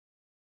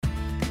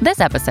This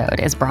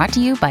episode is brought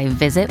to you by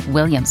Visit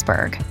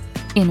Williamsburg.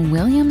 In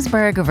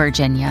Williamsburg,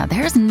 Virginia,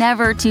 there's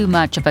never too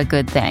much of a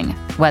good thing.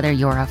 Whether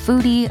you're a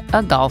foodie,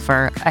 a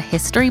golfer, a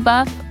history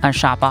buff, a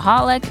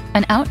shopaholic,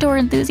 an outdoor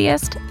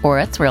enthusiast, or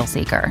a thrill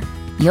seeker,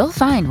 you'll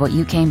find what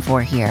you came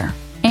for here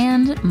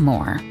and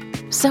more.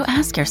 So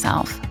ask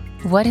yourself,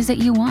 what is it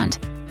you want?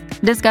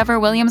 Discover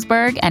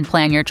Williamsburg and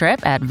plan your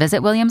trip at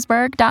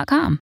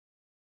visitwilliamsburg.com.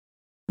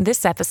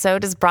 This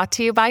episode is brought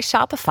to you by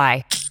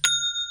Shopify.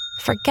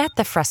 Forget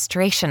the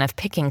frustration of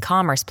picking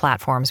commerce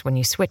platforms when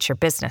you switch your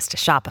business to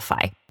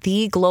Shopify,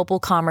 the global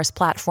commerce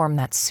platform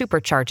that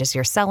supercharges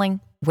your selling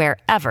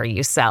wherever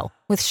you sell.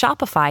 With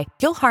Shopify,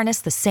 you'll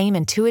harness the same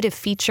intuitive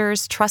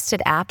features,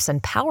 trusted apps,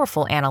 and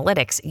powerful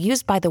analytics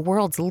used by the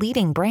world's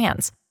leading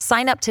brands.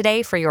 Sign up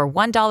today for your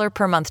 $1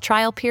 per month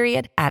trial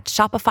period at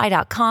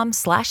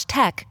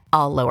shopify.com/tech,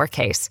 all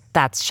lowercase.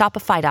 That's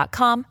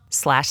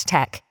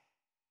shopify.com/tech.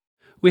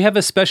 We have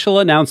a special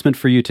announcement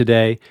for you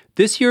today.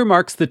 This year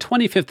marks the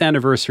 25th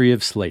anniversary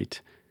of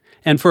Slate.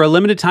 And for a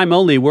limited time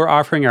only, we're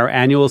offering our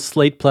annual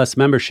Slate Plus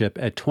membership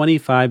at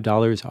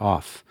 $25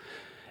 off.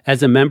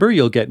 As a member,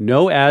 you'll get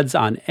no ads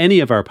on any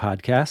of our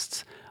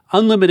podcasts,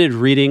 unlimited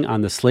reading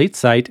on the Slate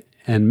site,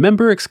 and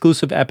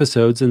member-exclusive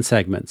episodes and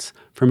segments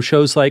from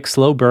shows like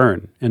Slow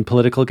Burn and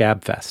Political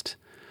Gabfest.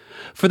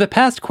 For the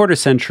past quarter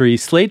century,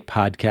 Slate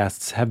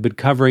podcasts have been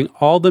covering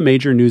all the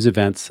major news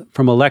events,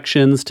 from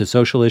elections to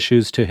social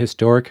issues to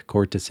historic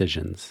court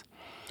decisions.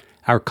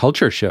 Our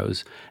culture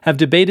shows have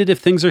debated if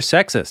things are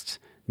sexist,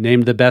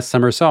 named the best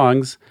summer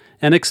songs,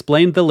 and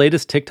explained the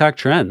latest TikTok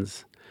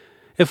trends.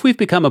 If we've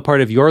become a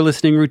part of your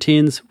listening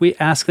routines, we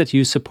ask that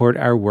you support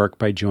our work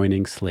by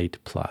joining Slate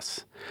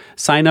Plus.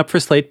 Sign up for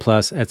Slate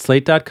Plus at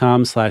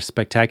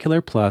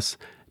slate.com/spectacularplus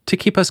to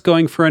keep us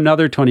going for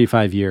another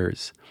 25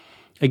 years.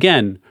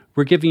 Again,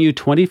 we're giving you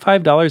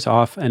 $25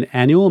 off an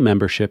annual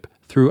membership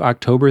through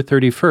October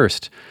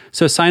 31st.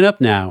 So sign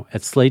up now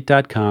at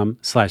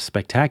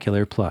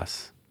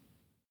slate.com/spectacularplus.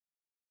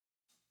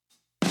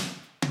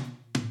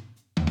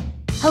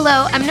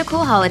 Hello, I'm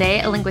Nicole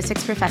Holliday, a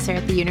linguistics professor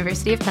at the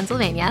University of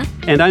Pennsylvania.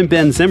 And I'm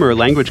Ben Zimmer,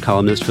 language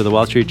columnist for the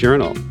Wall Street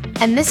Journal.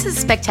 And this is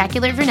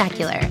Spectacular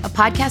Vernacular, a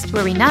podcast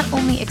where we not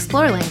only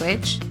explore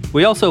language,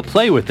 we also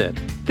play with it.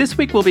 This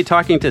week we'll be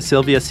talking to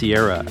Sylvia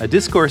Sierra, a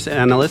discourse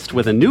analyst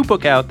with a new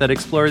book out that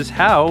explores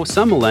how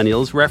some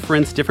millennials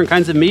reference different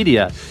kinds of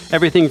media,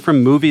 everything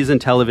from movies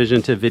and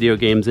television to video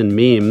games and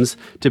memes,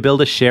 to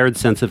build a shared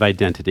sense of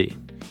identity.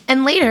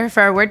 And later,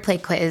 for our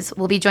wordplay quiz,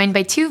 we'll be joined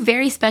by two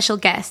very special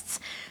guests,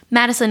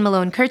 Madison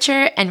Malone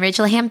Kircher and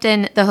Rachel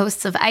Hampton, the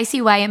hosts of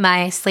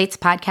ICYMI, Slate's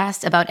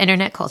podcast about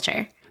internet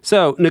culture.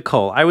 So,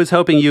 Nicole, I was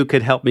hoping you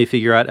could help me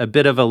figure out a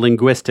bit of a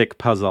linguistic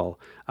puzzle.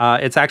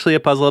 It's actually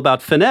a puzzle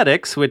about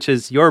phonetics, which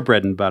is your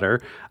bread and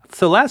butter.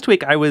 So last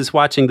week I was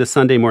watching the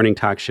Sunday morning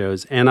talk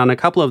shows, and on a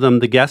couple of them,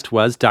 the guest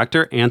was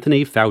Dr.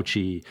 Anthony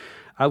Fauci.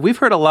 We've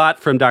heard a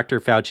lot from Dr.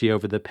 Fauci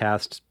over the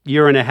past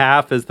year and a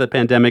half as the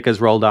pandemic has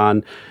rolled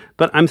on,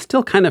 but I'm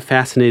still kind of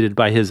fascinated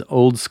by his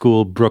old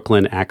school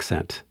Brooklyn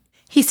accent.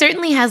 He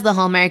certainly has the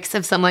hallmarks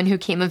of someone who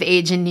came of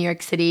age in New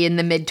York City in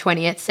the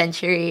mid-20th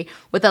century,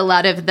 with a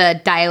lot of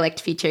the dialect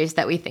features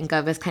that we think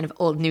of as kind of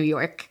old New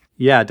York.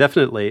 Yeah,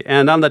 definitely.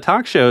 And on the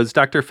talk shows,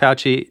 Dr.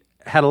 Fauci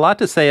had a lot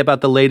to say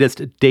about the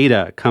latest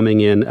data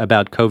coming in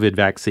about COVID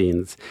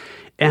vaccines.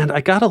 And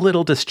I got a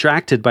little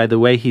distracted by the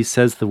way he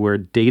says the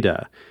word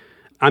data.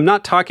 I'm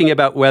not talking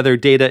about whether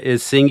data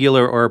is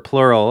singular or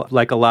plural,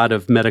 like a lot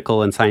of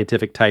medical and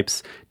scientific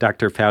types.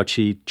 Dr.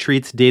 Fauci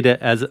treats data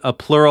as a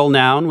plural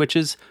noun, which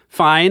is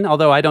fine,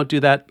 although I don't do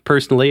that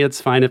personally. It's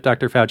fine if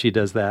Dr. Fauci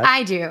does that.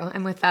 I do.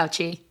 I'm with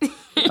Fauci.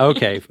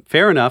 Okay,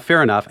 fair enough.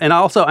 And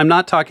also, I'm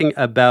not talking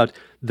about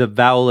the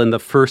vowel in the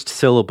first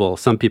syllable.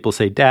 Some people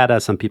say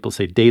data, some people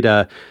say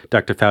data.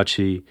 Dr.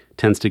 Fauci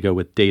tends to go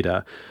with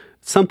data.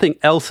 Something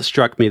else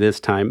struck me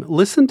this time.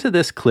 Listen to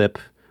this clip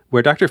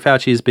where Dr.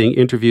 Fauci is being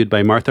interviewed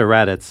by Martha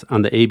Raddatz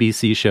on the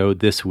ABC show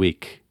This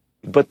Week.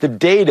 But the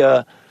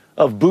data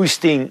of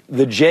boosting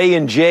the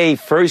J&J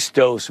first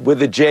dose with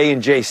the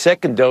J&J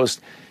second dose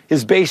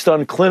is based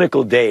on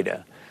clinical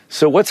data.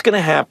 So what's going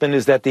to happen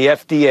is that the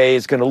FDA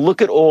is going to look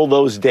at all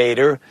those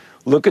data,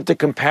 look at the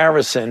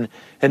comparison,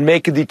 and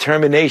make a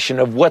determination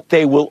of what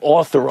they will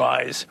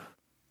authorize.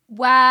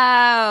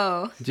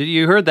 Wow. Did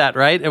you heard that,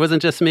 right? It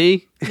wasn't just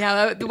me?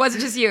 No, it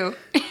wasn't just you.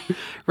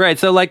 Right.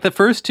 So like the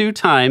first two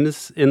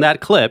times in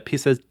that clip, he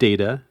says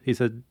data. He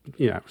said,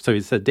 so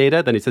he said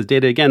data, then he says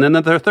data again. And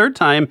then the third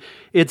time,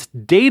 it's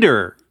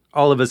dater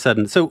all of a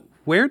sudden. So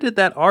where did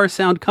that R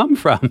sound come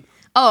from?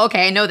 Oh,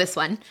 okay. I know this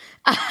one.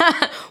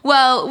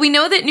 Well, we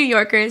know that New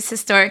Yorkers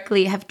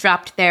historically have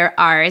dropped their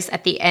R's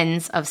at the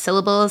ends of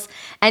syllables.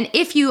 And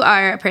if you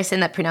are a person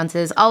that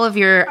pronounces all of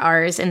your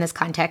R's in this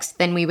context,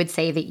 then we would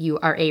say that you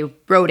are a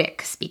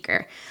rhotic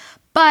speaker.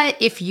 But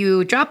if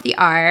you drop the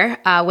R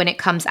when it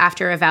comes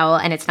after a vowel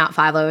and it's not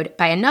followed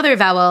by another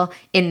vowel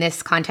in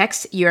this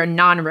context, you're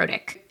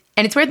non-rhotic.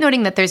 And it's worth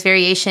noting that there's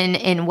variation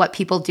in what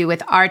people do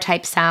with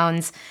R-type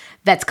sounds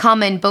that's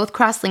common both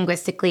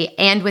cross-linguistically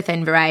and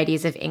within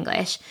varieties of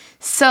English.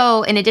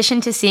 So in addition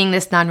to seeing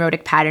this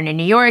non-rhotic pattern in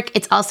New York,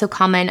 it's also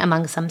common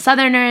among some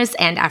Southerners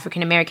and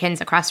African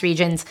Americans across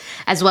regions,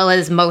 as well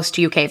as most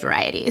UK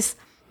varieties.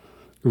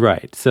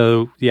 Right.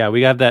 So, yeah,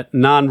 we have that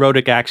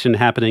non-rhotic action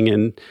happening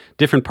in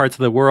different parts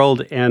of the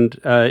world. And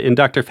in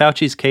Dr.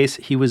 Fauci's case,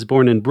 he was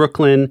born in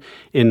Brooklyn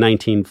in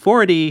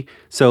 1940.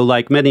 So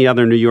like many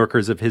other New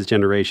Yorkers of his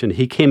generation,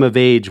 he came of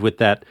age with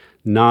that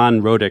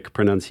non-rhotic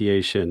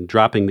pronunciation,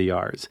 dropping the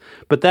R's.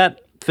 But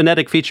that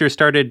phonetic feature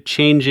started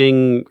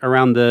changing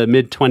around the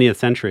mid-20th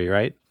century,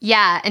 right?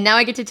 Yeah, and now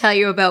I get to tell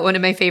you about one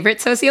of my favorite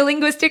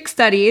sociolinguistic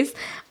studies.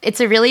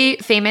 It's a really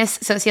famous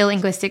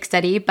sociolinguistic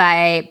study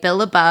by Bill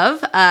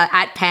Labov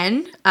at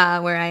Penn,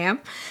 where I am,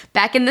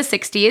 back in the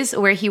 60s,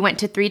 where he went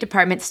to 3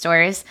 department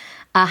stores,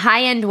 a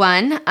high-end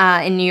one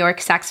in New York,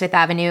 Saks Fifth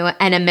Avenue,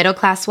 and a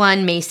middle-class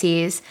one,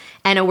 Macy's,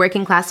 and a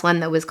working-class one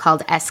that was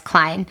called S.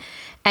 Klein.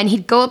 And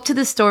he'd go up to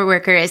the store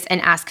workers and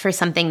ask for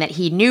something that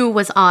he knew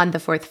was on the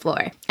 4th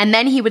floor. And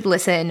then he would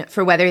listen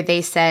for whether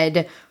they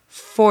said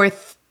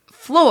 4th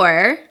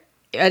floor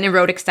in a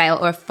rhotic style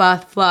or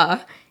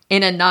fa-fla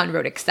in a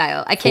non-rhotic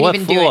style. I can't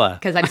even do it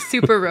because I'm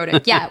super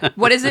rhotic. Yeah.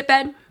 What is it,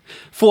 Ben?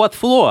 4th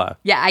floor.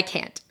 Yeah, I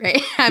can't,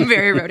 right? I'm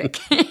very rhotic.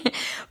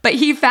 But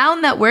he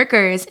found that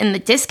workers in the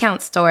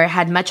discount store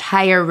had much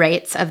higher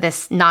rates of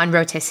this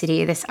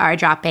non-rhoticity, this R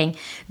dropping,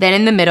 than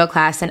in the middle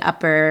class and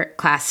upper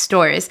class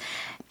stores.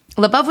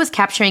 Labov was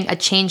capturing a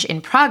change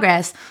in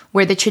progress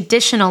where the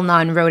traditional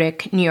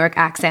non-rhotic New York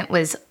accent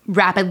was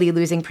rapidly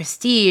losing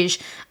prestige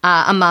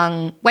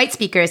among white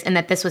speakers, and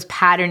that this was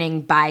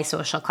patterning by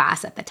social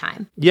class at the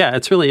time. Yeah,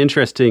 it's really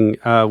interesting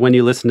when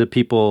you listen to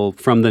people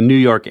from the New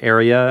York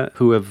area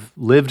who have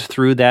lived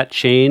through that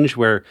change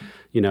where,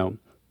 you know,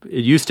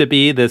 it used to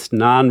be this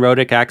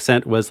non-rhotic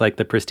accent was like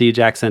the prestige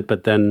accent,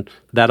 but then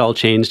that all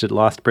changed. It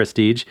lost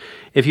prestige.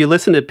 If you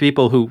listen to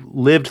people who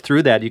lived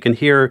through that, you can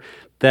hear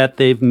that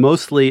they've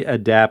mostly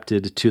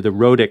adapted to the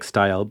rhotic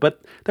style,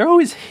 but there are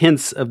always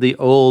hints of the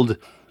old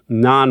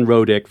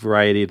non-rhotic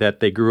variety that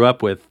they grew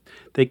up with.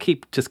 They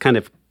keep just kind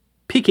of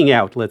peeking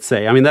out, let's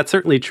say. I mean, that's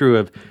certainly true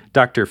of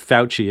Dr.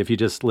 Fauci, if you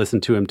just listen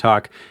to him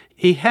talk.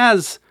 He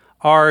has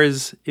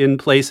R's in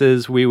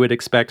places we would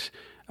expect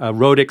a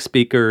rhotic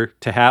speaker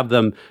to have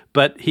them,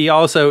 but he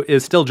also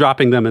is still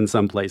dropping them in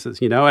some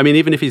places, you know? I mean,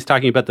 even if he's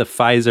talking about the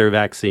Pfizer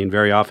vaccine,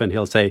 very often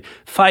he'll say,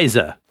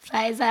 Pfizer.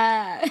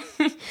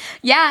 Pfizer.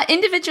 Yeah,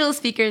 individual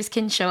speakers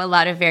can show a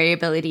lot of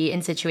variability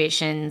in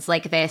situations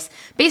like this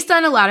based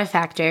on a lot of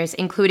factors,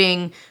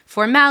 including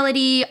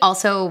formality,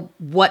 also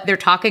what they're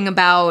talking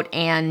about,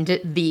 and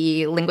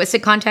the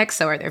linguistic context.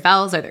 So are there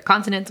vowels, are there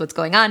consonants, what's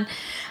going on?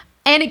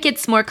 And it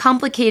gets more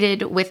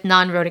complicated with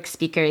non-rhotic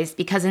speakers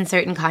because in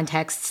certain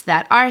contexts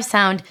that R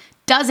sound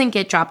doesn't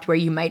get dropped where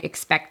you might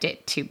expect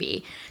it to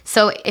be.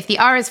 So if the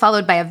R is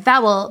followed by a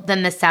vowel,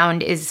 then the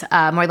sound is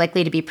more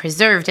likely to be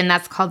preserved, and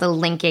that's called a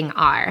linking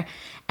R.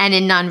 And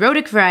in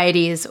non-rhotic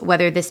varieties,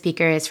 whether the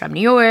speaker is from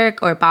New York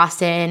or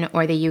Boston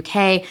or the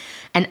UK,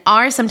 an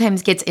R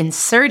sometimes gets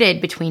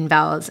inserted between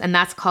vowels, and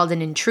that's called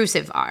an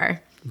intrusive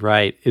R.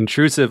 Right.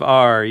 Intrusive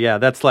R. Yeah,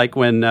 that's like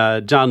when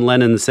John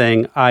Lennon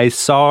saying, I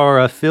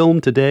saw a film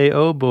today.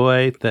 Oh,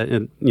 boy. That,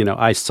 you know,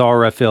 I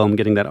saw a film,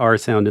 getting that R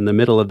sound in the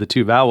middle of the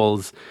two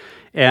vowels.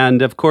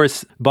 And, of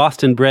course,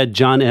 Boston-bred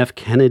John F.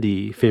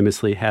 Kennedy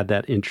famously had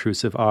that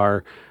intrusive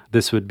R.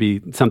 This would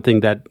be something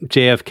that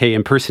JFK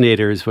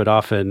impersonators would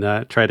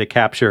often try to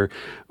capture.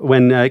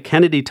 When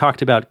Kennedy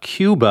talked about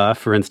Cuba,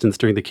 for instance,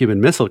 during the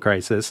Cuban Missile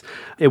Crisis,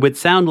 it would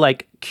sound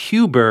like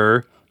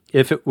Cuber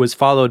if it was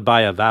followed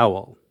by a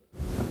vowel.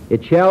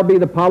 It shall be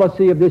the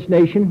policy of this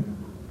nation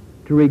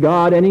to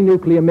regard any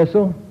nuclear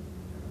missile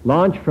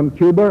launched from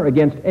Cuba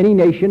against any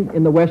nation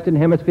in the Western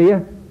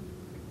Hemisphere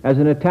as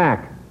an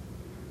attack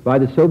by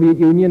the Soviet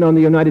Union on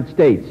the United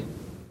States.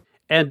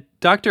 And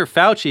Dr.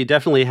 Fauci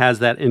definitely has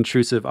that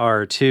intrusive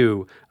R,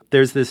 too.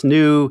 There's this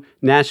new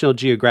National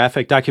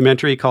Geographic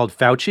documentary called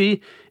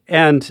Fauci,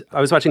 and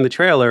I was watching the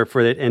trailer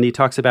for it, and he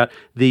talks about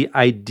the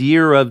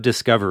idea of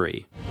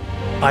discovery.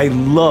 I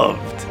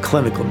loved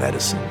clinical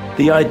medicine,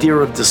 the idea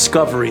of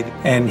discovery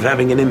and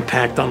having an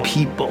impact on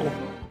people.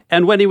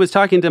 And when he was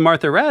talking to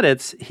Martha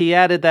Raddatz, he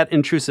added that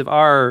intrusive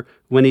R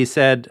when he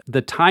said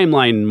the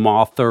timeline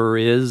Martha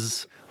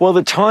is... Well,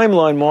 the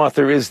timeline,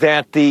 Martha, is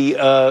that the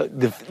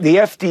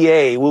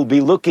FDA will be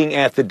looking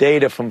at the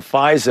data from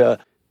Pfizer.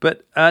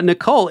 But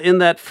Nicole, in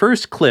that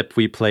first clip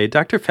we played,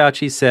 Dr.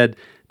 Fauci said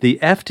the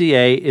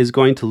FDA is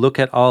going to look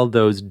at all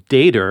those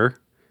data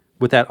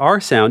with that R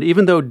sound,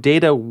 even though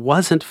data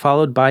wasn't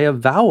followed by a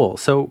vowel.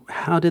 So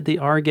how did the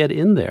R get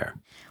in there?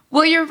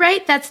 Well, you're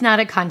right. That's not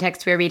a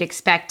context where we'd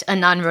expect a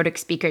non-rhotic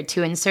speaker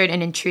to insert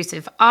an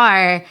intrusive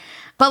R.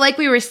 But like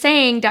we were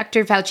saying,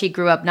 Dr. Fauci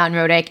grew up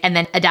non-rhotic and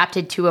then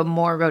adapted to a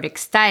more rhotic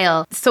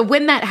style. So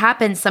when that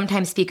happens,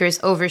 sometimes speakers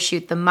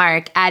overshoot the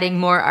mark, adding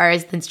more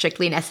R's than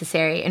strictly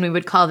necessary. And we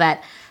would call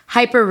that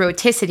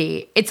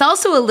hyperrhoticity. It's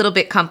also a little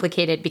bit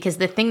complicated because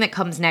the thing that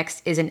comes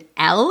next is an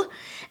L.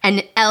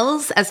 And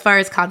L's, as far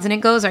as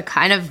consonant goes, are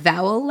kind of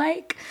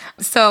vowel-like.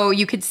 So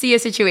you could see a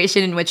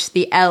situation in which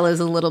the L is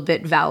a little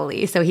bit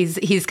vowel-y. So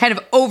he's kind of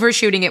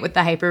overshooting it with the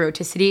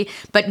hyperrhoticity,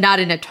 but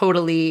not in a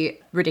totally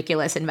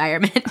ridiculous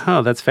environment.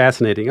 Oh, that's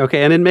fascinating.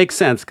 Okay, and it makes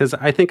sense because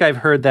I think I've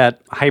heard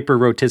that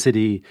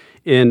hyperrhoticity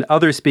in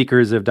other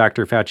speakers of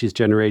Dr. Fauci's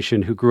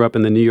generation who grew up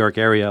in the New York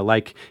area,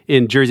 like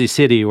in Jersey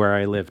City, where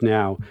I live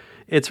now.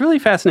 It's really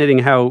fascinating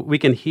how we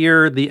can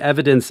hear the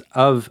evidence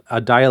of a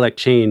dialect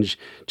change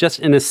just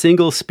in a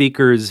single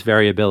speaker's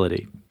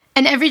variability.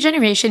 And every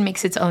generation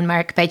makes its own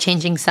mark by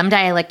changing some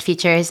dialect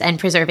features and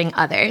preserving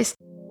others.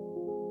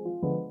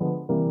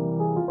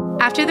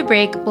 After the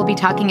break, we'll be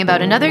talking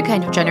about another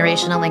kind of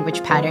generational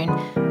language pattern,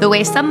 the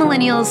way some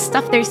millennials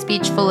stuff their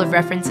speech full of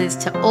references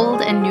to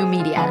old and new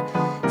media.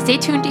 Stay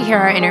tuned to hear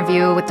our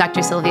interview with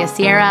Dr. Sylvia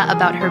Sierra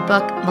about her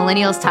book,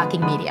 Millennials Talking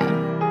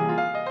Media.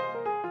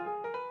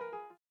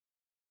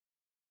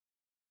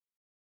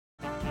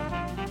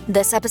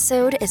 This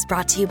episode is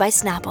brought to you by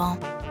Snapple.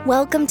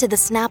 Welcome to the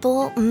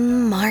Snapple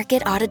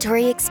Market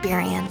Auditory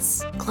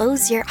Experience.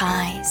 Close your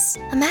eyes.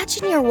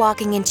 Imagine you're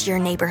walking into your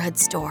neighborhood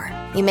store.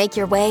 You make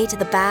your way to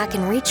the back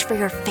and reach for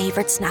your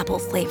favorite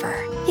Snapple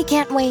flavor. You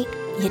can't wait.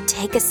 You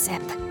take a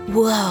sip.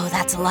 Whoa,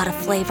 that's a lot of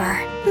flavor.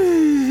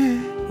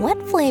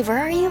 What flavor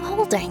are you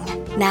holding?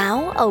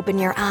 Now open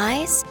your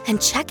eyes and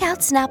check out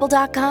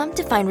Snapple.com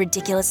to find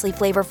ridiculously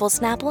flavorful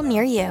Snapple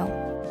near you.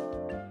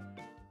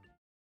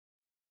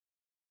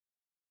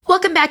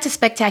 Welcome back to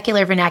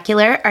Spectacular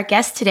Vernacular. Our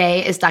guest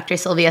today is Dr.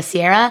 Sylvia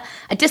Sierra,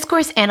 a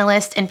discourse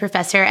analyst and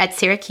professor at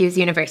Syracuse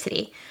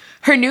University.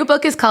 Her new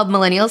book is called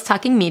Millennials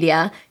Talking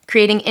Media,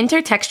 Creating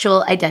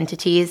Intertextual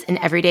Identities in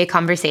Everyday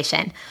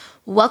Conversation.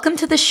 Welcome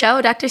to the show,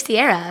 Dr.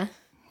 Sierra.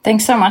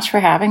 Thanks so much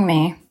for having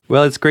me.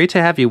 Well, it's great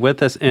to have you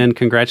with us, and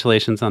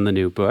congratulations on the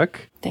new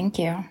book. Thank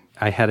you.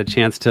 I had a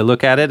chance to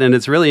look at it, and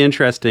it's really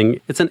interesting.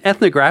 It's an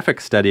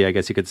ethnographic study, I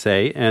guess you could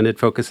say, and it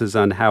focuses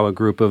on how a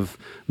group of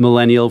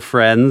millennial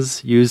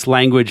friends use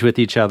language with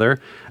each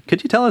other.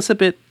 Could you tell us a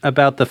bit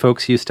about the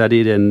folks you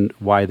studied and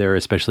why they're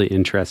especially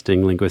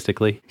interesting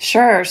linguistically?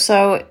 Sure.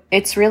 So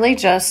it's really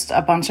just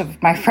a bunch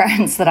of my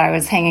friends that I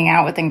was hanging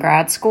out with in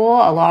grad school.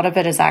 A lot of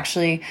it is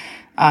actually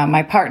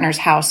my partner's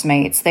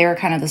housemates. They were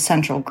kind of the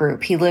central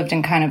group. He lived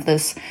in kind of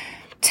this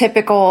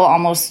typical,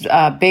 almost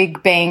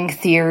Big Bang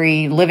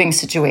Theory living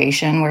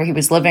situation where he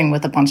was living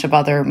with a bunch of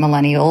other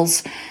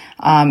millennials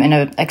in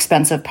an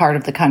expensive part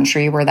of the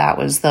country where that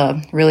was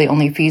the really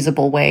only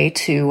feasible way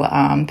to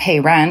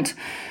pay rent.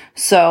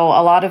 So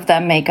a lot of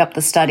them make up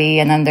the study.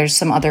 And then there's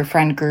some other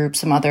friend groups,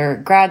 some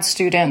other grad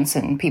students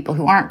and people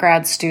who aren't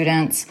grad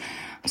students.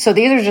 So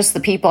these are just the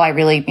people I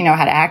really,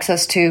 had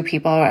access to,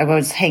 people I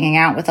was hanging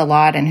out with a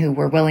lot and who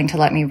were willing to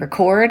let me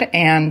record.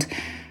 And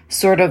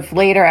sort of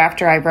later,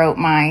 after I wrote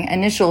my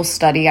initial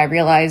study, I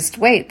realized,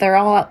 wait, they're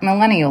all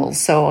millennials.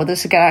 So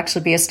this could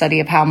actually be a study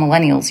of how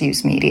millennials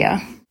use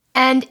media.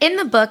 And in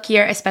the book,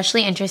 you're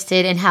especially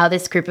interested in how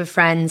this group of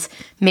friends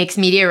makes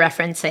media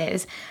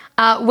references.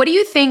 What do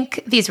you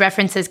think these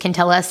references can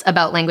tell us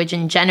about language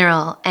in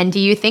general? And do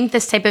you think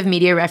this type of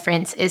media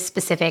reference is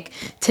specific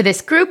to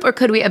this group, or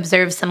could we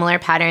observe similar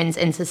patterns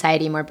in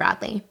society more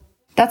broadly?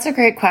 That's a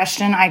great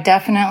question. I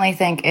definitely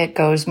think it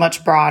goes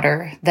much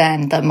broader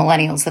than the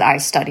millennials that I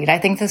studied. I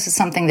think this is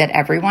something that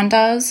everyone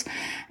does.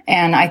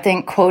 And I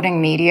think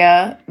quoting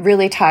media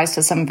really ties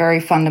to some very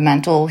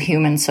fundamental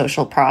human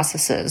social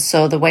processes.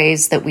 So the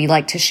ways that we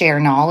like to share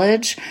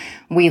knowledge,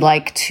 we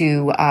like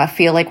to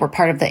feel like we're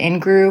part of the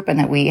in-group and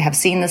that we have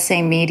seen the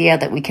same media,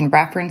 that we can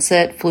reference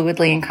it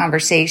fluidly in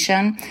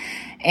conversation.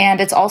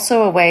 And it's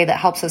also a way that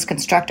helps us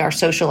construct our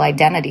social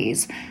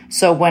identities.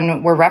 So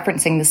when we're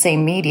referencing the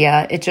same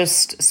media, it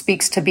just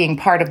speaks to being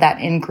part of that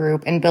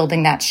in-group and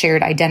building that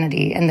shared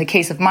identity. In the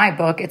case of my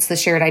book, it's the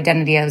shared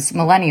identity as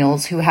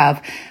millennials who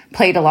have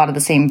played a lot of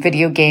the same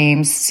video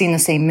games, seen the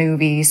same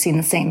movies, seen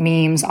the same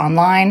memes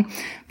online.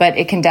 But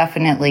it can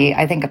definitely,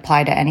 I think,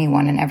 apply to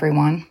anyone and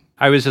everyone.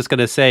 I was just going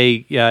to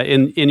say,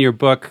 in your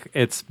book,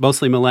 it's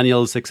mostly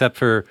millennials except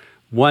for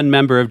one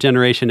member of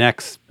Generation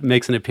X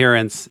makes an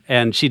appearance,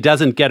 and she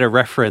doesn't get a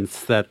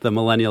reference that the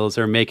millennials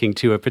are making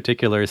to a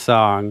particular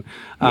song.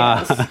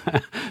 Yes.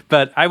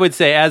 But I would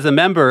say as a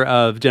member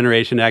of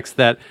Generation X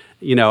that,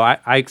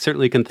 I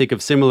certainly can think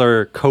of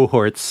similar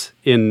cohorts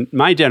in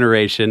my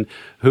generation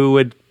who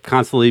would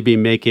constantly be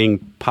making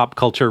pop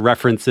culture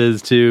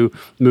references to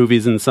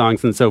movies and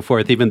songs and so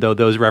forth, even though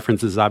those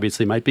references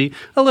obviously might be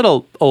a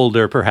little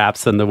older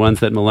perhaps than the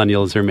ones that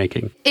millennials are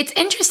making. It's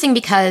interesting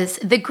because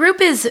the group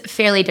is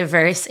fairly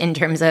diverse in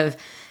terms of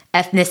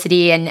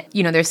ethnicity and,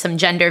 there's some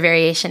gender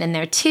variation in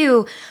there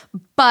too,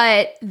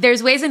 but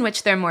there's ways in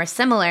which they're more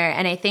similar.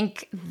 And I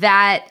think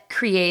that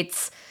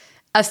creates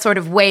a sort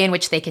of way in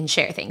which they can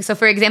share things. So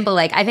for example,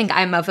 I think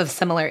I'm of a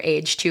similar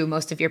age to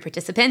most of your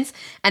participants.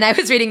 And I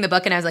was reading the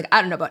book and I was like, I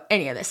don't know about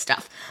any of this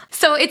stuff.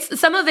 So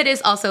some of it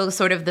is also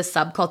sort of the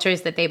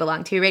subcultures that they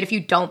belong to, right? If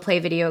you don't play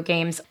video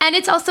games. And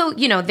it's also,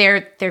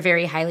 they're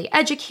very highly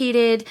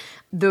educated.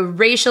 The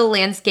racial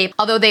landscape,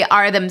 although they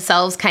are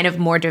themselves kind of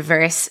more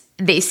diverse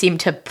they seem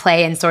to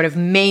play in sort of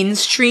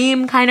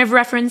mainstream kind of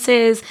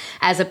references,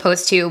 as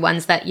opposed to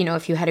ones that, you know,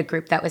 if you had a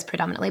group that was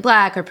predominantly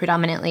Black or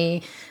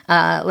predominantly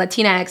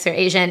Latinx or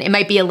Asian, it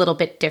might be a little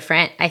bit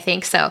different, I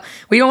think. So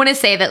we don't want to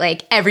say that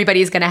like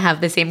everybody's going to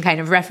have the same kind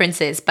of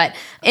references, but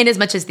in as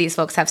much as these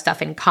folks have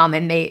stuff in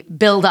common, they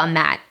build on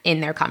that in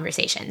their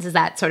conversations. Is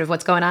that sort of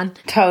what's going on?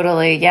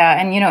 Totally,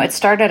 yeah. And, you know, it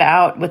started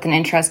out with an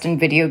interest in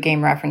video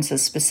game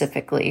references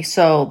specifically.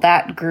 So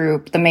that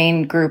group, the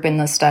main group in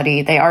the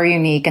study, they are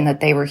unique in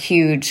that they were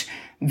huge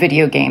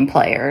video game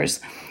players.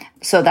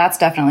 So that's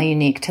definitely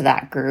unique to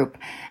that group.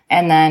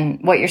 And then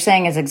what you're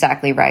saying is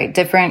exactly right.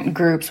 Different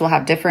groups will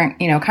have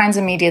different, you know, kinds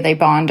of media they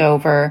bond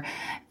over.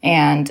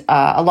 And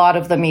a lot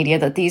of the media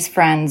that these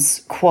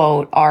friends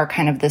quote are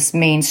kind of this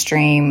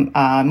mainstream,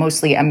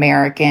 mostly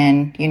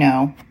American, you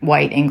know,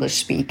 white English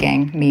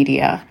speaking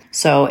media.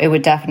 So it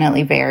would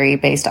definitely vary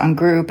based on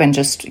group and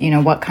just, you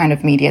know, what kind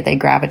of media they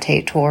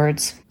gravitate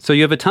towards. So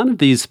you have a ton of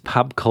these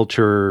pop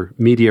culture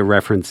media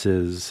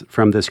references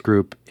from this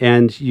group,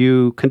 and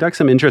you conduct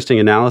some interesting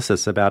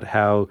analysis about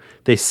how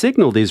they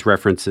signal these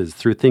references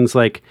through things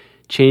like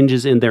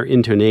changes in their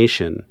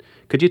intonation.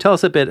 Could you tell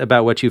us a bit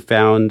about what you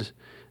found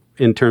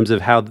in terms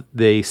of how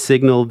they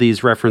signal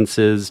these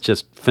references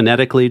just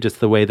phonetically, just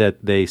the way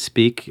that they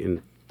speak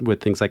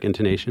with things like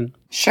intonation?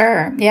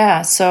 Sure.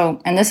 Yeah.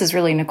 So, and this is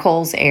really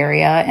Nicole's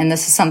area, and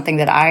this is something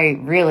that I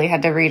really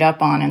had to read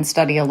up on and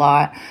study a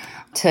lot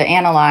to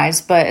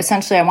analyze. But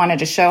essentially, I wanted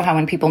to show how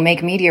when people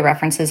make media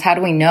references, how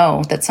do we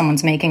know that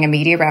someone's making a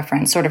media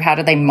reference? Sort of how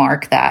do they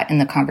mark that in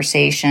the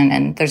conversation?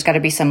 And there's got to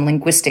be some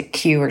linguistic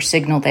cue or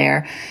signal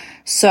there.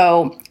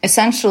 So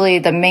essentially,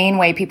 the main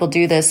way people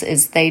do this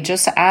is they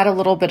just add a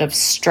little bit of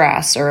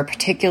stress or a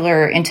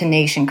particular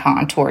intonation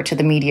contour to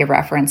the media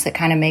reference that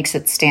kind of makes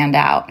it stand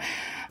out.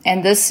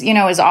 And this, you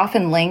know, is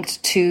often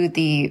linked to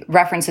the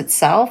reference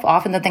itself.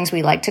 Often the things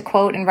we like to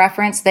quote and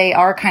reference, they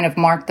are kind of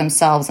marked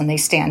themselves and they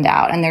stand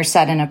out and they're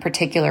said in a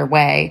particular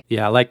way.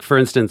 Yeah, like for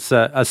instance,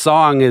 a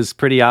song is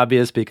pretty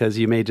obvious because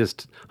you may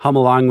just hum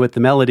along with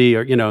the melody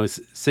or, you know,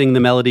 sing the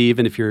melody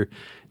even if you're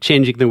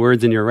changing the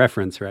words in your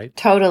reference, right?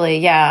 Totally,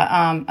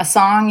 yeah. A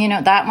song, you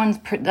know,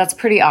 that's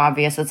pretty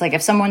obvious. It's like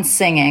if someone's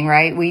singing,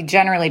 right? We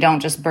generally don't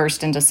just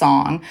burst into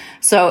song.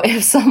 So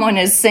if someone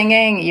is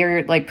singing,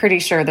 you're like pretty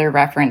sure they're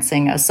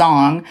referencing a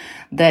song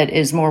that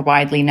is more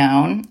widely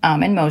known,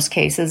 in most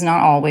cases,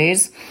 not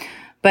always.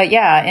 But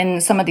yeah,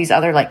 in some of these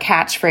other like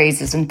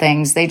catchphrases and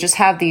things, they just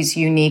have these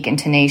unique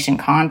intonation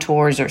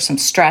contours or some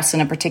stress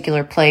in a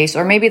particular place,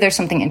 or maybe there's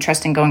something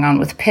interesting going on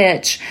with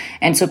pitch.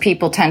 And so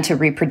people tend to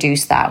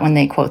reproduce that when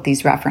they quote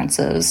these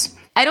references.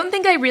 I don't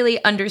think I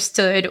really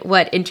understood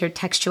what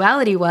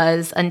intertextuality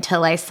was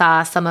until I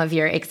saw some of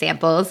your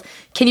examples.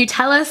 Can you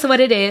tell us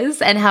what it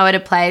is and how it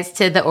applies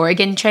to the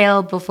Oregon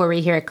Trail before we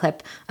hear a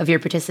clip of your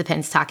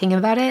participants talking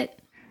about it?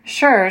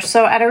 Sure.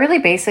 So at a really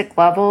basic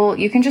level,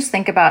 you can just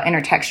think about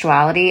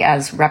intertextuality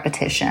as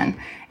repetition.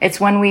 It's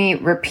when we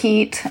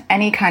repeat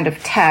any kind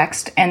of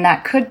text, and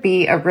that could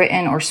be a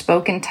written or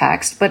spoken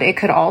text, but it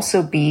could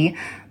also be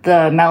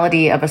the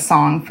melody of a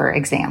song, for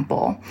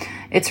example.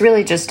 It's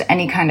really just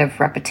any kind of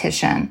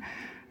repetition.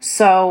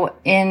 So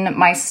in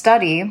my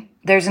study,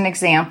 there's an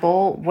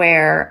example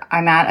where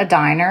I'm at a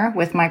diner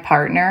with my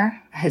partner.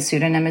 His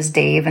pseudonym is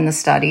Dave in the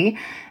study.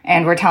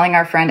 And we're telling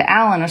our friend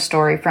Alan a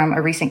story from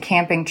a recent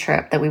camping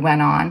trip that we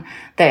went on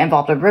that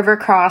involved a river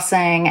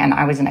crossing. And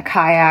I was in a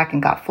kayak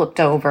and got flipped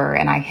over.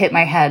 And I hit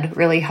my head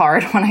really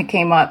hard when I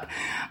came up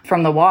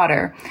from the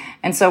water.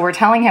 And so we're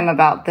telling him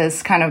about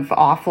this kind of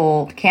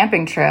awful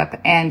camping trip.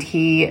 And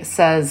he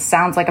says,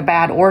 sounds like a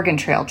bad Oregon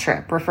Trail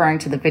trip, referring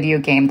to the video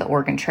game, The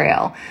Oregon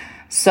Trail.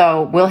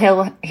 So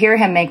he'll hear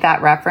him make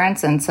that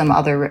reference, and some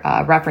other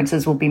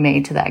references will be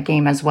made to that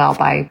game as well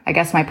by, I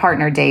guess, my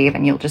partner Dave,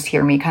 and you'll just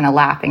hear me kind of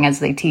laughing as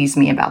they tease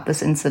me about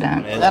this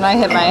incident. Then I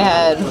hit my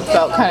head,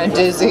 felt kind of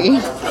dizzy,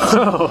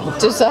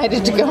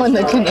 decided to go in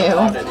the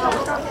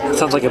canoe.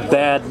 Sounds like a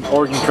bad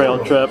Oregon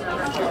Trail trip.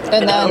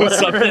 And then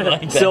something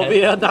like that.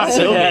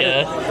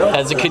 Sylvia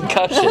has a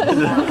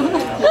concussion.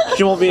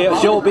 She will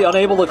be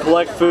unable to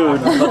collect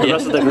food on the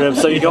rest of the group,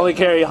 so you can only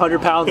carry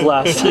 100 pounds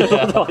less.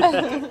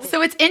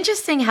 So it's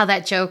interesting how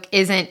that joke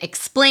isn't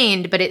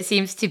explained, but it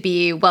seems to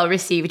be well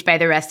received by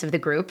the rest of the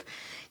group.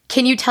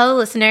 Can you tell the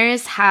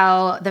listeners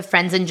how the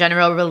friends in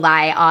general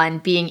rely on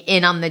being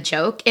in on the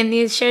joke in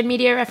these shared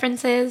media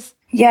references?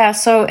 Yeah,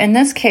 so in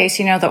this case,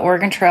 you know, the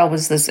Oregon Trail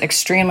was this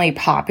extremely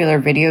popular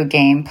video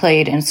game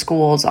played in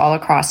schools all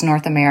across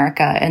North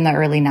America in the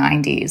early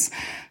 90s.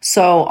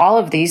 So all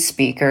of these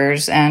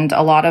speakers and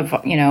a lot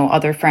of, you know,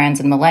 other friends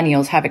and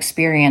millennials have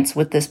experience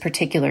with this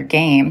particular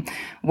game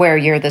where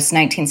you're this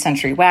 19th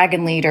century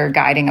wagon leader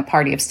guiding a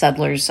party of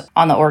settlers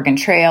on the Oregon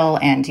Trail,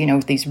 and, you know,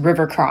 these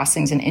river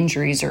crossings and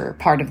injuries are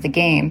part of the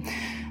game.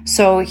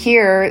 So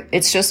here,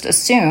 it's just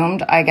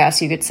assumed, I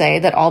guess you could say,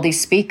 that all these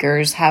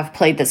speakers have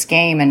played this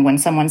game. And when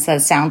someone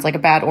says, sounds like a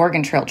bad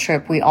Oregon Trail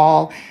trip, we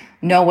all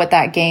know what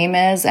that game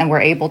is. And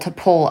we're able to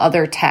pull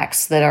other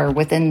texts that are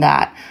within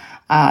that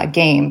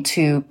game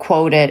to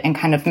quote it and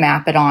kind of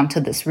map it onto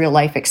this real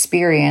life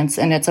experience.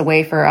 And it's a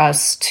way for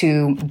us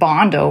to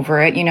bond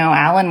over it. You know,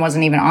 Alan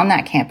wasn't even on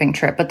that camping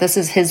trip, but this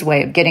is his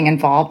way of getting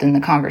involved in the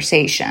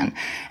conversation.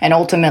 And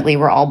ultimately,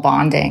 we're all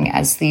bonding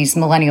as these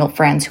millennial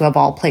friends who have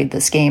all played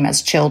this game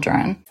as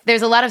children.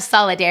 There's a lot of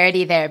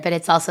solidarity there, but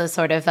it's also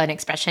sort of an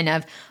expression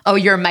of, oh,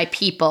 you're my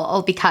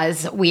people,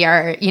 because we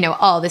are, you know,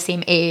 all the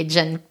same age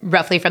and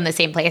roughly from the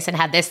same place and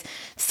had this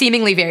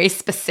seemingly very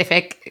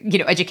specific, you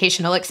know,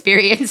 educational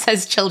experience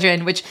as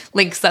children, which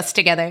links us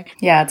together.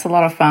 Yeah, it's a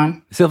lot of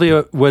fun.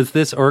 Sylvia, was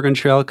this Oregon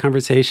Trail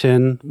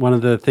conversation one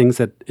of the things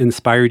that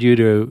inspired you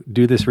to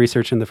do this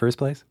research in the first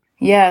place?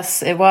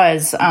 Yes, it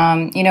was.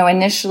 You know,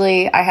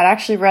 initially, I had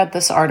actually read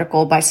this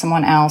article by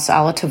someone else,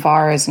 Ala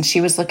Tavares, and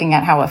she was looking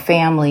at how a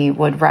family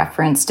would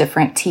reference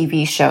different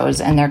TV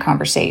shows in their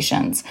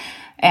conversations.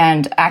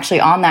 And actually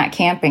on that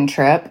camping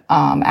trip,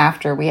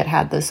 after we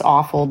had this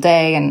awful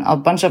day and a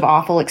bunch of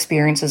awful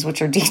experiences,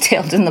 which are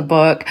detailed in the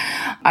book,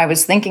 I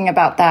was thinking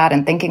about that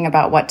and thinking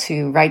about what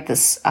to write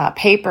this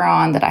paper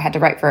on that I had to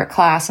write for a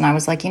class. And I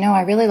was like, you know,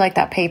 I really like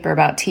that paper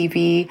about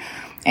TV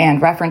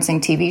and referencing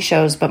TV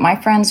shows, but my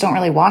friends don't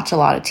really watch a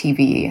lot of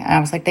TV. And I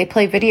was like, they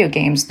play video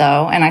games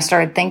though. And I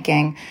started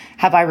thinking,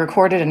 have I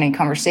recorded any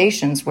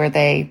conversations where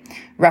they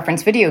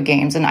reference video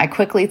games? And I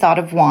quickly thought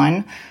of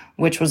one,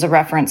 which was a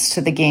reference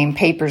to the game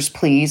Papers,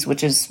 Please,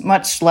 which is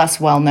much less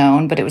well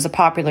known, but it was a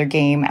popular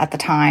game at the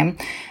time.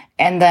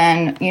 And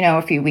then, you know,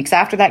 a few weeks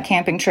after that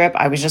camping trip,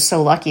 I was just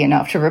so lucky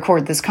enough to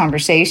record this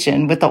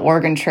conversation with the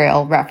Oregon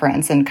Trail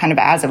reference. And kind of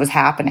as it was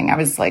happening, I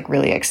was like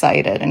really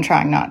excited and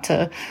trying not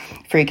to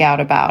freak out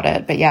about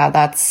it. But yeah,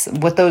 that's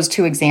with those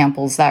two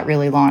examples that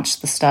really launched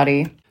the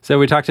study. So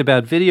we talked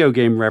about video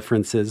game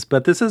references,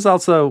 but this is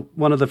also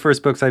one of the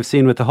first books I've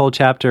seen with a whole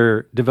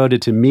chapter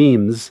devoted to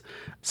memes.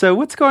 So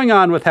what's going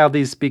on with how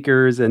these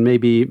speakers and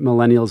maybe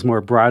millennials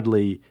more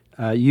broadly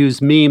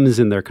use memes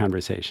in their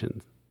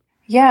conversations?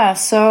 Yeah,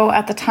 so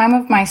at the time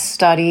of my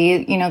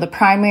study, you know, the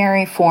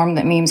primary form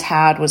that memes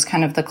had was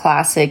kind of the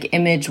classic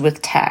image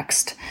with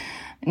text.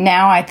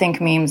 Now I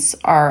think memes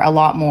are a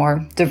lot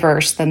more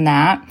diverse than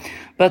that.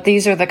 But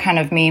these are the kind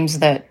of memes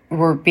that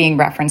were being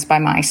referenced by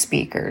my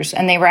speakers.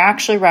 And they were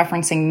actually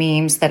referencing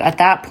memes that at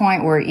that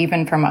point were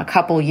even from a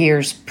couple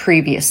years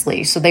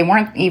previously. So they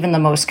weren't even the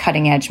most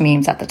cutting edge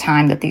memes at the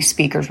time that these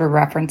speakers were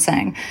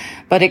referencing.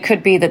 But it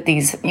could be that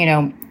these, you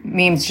know,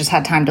 memes just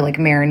had time to like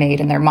marinate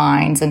in their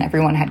minds and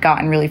everyone had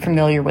gotten really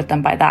familiar with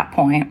them by that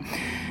point.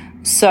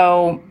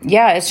 So,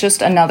 yeah, it's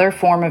just another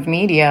form of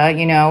media,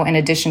 you know, in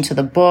addition to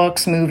the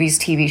books, movies,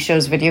 TV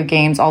shows, video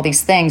games, all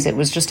these things. It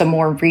was just a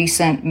more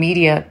recent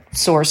media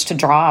source to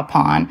draw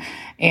upon.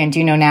 And,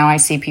 you know, now I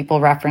see people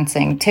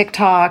referencing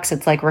TikToks.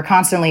 It's like we're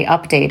constantly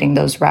updating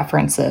those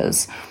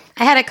references.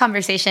 I had a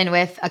conversation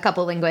with a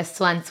couple linguists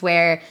once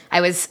where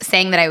I was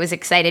saying that I was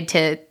excited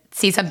to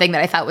see something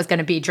that I thought was going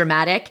to be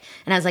dramatic.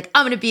 And I was like,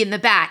 I'm going to be in the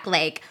back,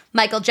 like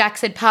Michael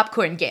Jackson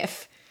popcorn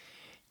gif.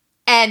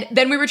 And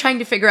then we were trying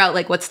to figure out,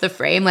 like, what's the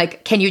frame?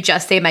 Like, can you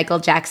just say Michael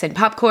Jackson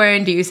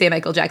popcorn? Do you say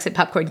Michael Jackson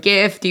popcorn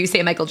gif? Do you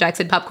say Michael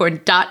Jackson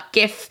popcorn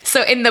 .gif?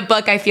 So in the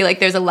book, I feel like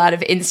there's a lot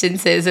of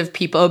instances of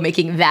people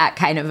making that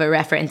kind of a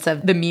reference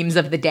of the memes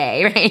of the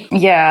day, right?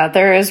 Yeah,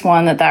 there is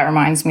one that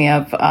reminds me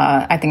of.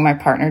 I think my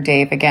partner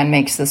Dave, again,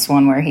 makes this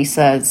one where he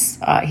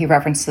says, he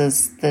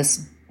references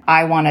this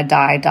I wanna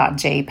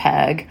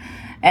die.jpg.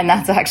 And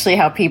that's actually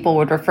how people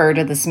would refer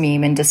to this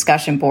meme in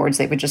discussion boards.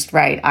 They would just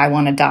write, I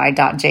wanna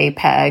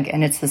die.jpg.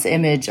 And it's this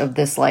image of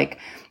this like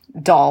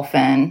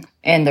dolphin.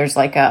 And there's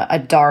like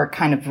a dark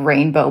kind of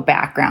rainbow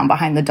background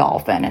behind the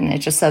dolphin. And it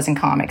just says in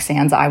Comic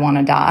Sans, I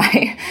wanna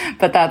die.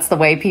 But that's the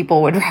way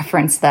people would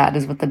reference that,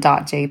 is with the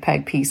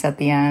 .jpg piece at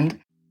the end.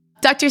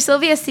 Dr.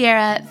 Sylvia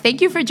Sierra, thank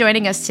you for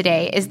joining us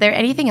today. Is there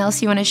anything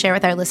else you want to share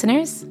with our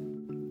listeners?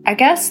 I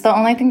guess the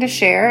only thing to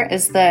share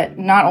is that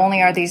not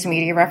only are these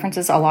media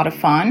references a lot of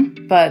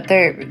fun, but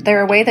they're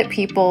a way that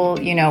people,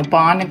 you know,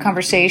 bond in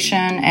conversation.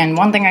 And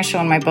one thing I show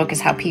in my book is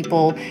how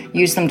people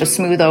use them to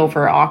smooth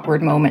over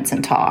awkward moments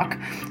in talk.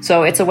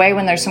 So it's a way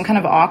when there's some kind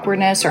of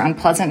awkwardness or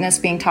unpleasantness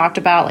being talked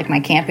about, like my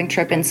camping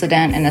trip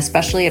incident, and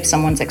especially if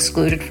someone's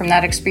excluded from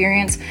that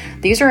experience,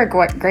 these are a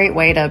great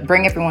way to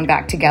bring everyone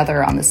back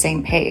together on the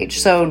same page.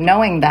 So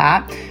knowing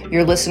that,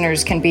 your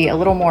listeners can be a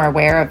little more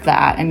aware of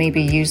that and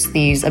maybe use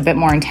these a bit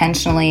more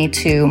intentionally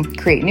to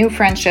create new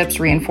friendships,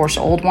 reinforce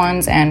old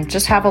ones, and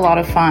just have a lot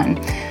of fun.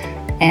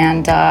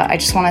 And I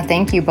just want to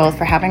thank you both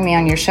for having me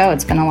on your show.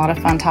 It's been a lot of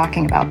fun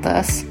talking about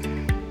this.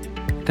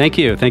 Thank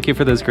you. Thank you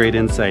for those great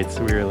insights.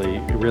 We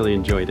really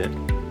enjoyed it.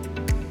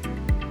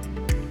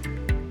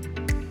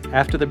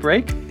 After the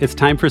break, it's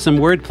time for some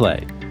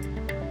wordplay.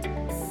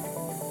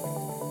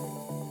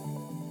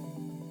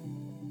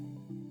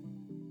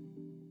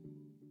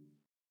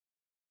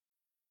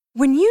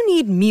 When you need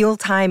need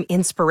mealtime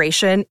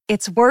inspiration,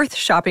 it's worth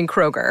shopping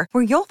Kroger,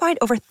 where you'll find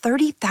over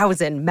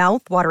 30,000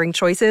 mouth-watering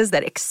choices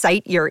that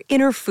excite your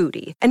inner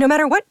foodie. And no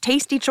matter what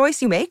tasty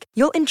choice you make,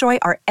 you'll enjoy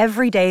our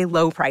everyday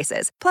low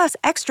prices, plus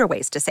extra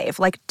ways to save,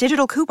 like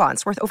digital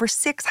coupons worth over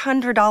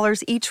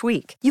 $600 each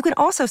week. You can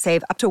also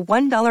save up to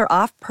 $1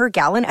 off per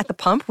gallon at the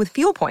pump with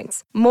fuel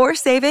points. More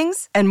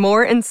savings and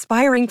more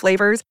inspiring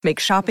flavors make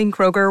shopping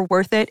Kroger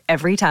worth it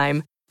every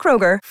time.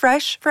 Kroger,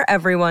 fresh for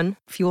everyone.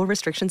 Fuel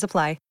restrictions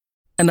apply.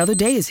 Another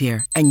day is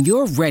here, and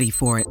you're ready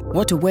for it.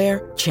 What to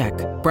wear? Check.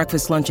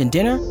 Breakfast, lunch, and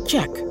dinner?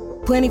 Check.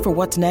 Planning for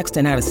what's next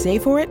and how to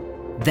save for it?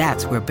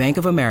 That's where Bank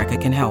of America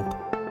can help.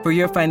 For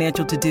your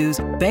financial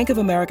to-dos, Bank of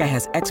America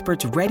has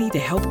experts ready to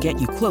help get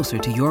you closer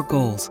to your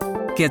goals.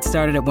 Get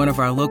started at one of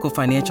our local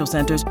financial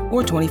centers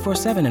or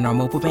 24/7 in our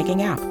mobile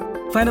banking app.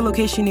 Find a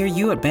location near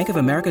you at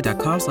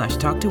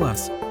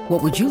bankofamerica.com/talktous.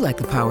 What would you like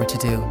the power to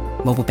do?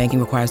 Mobile banking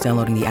requires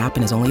downloading the app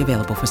and is only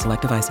available for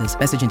select devices.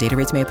 Message and data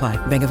rates may apply.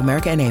 Bank of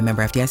America N.A.,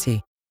 member FDIC.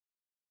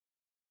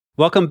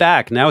 Welcome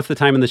back. Now it's the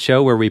time in the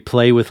show where we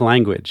play with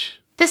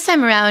language. This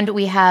time around,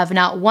 we have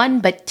not one,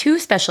 but two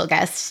special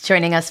guests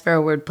joining us for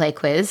a wordplay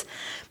quiz.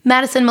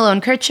 Madison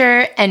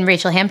Malone-Kircher and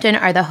Rachel Hampton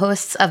are the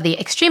hosts of the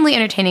extremely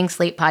entertaining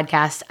Slate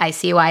podcast,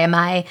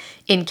 ICYMI,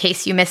 in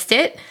case you missed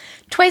it.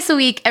 Twice a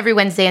week, every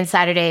Wednesday and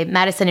Saturday,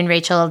 Madison and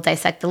Rachel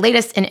dissect the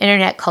latest in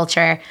internet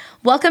culture.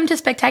 Welcome to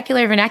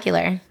Spectacular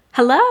Vernacular.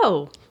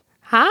 Hello.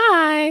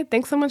 Hi.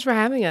 Thanks so much for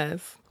having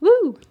us.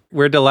 Woo.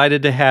 We're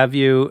delighted to have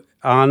you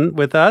on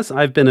with us.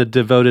 I've been a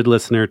devoted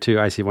listener to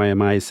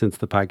ICYMI since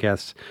the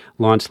podcast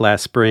launched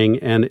last spring,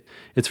 and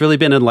it's really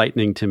been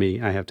enlightening to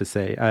me, I have to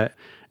say.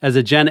 As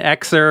a Gen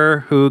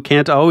Xer who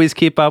can't always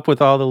keep up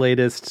with all the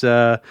latest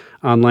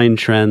online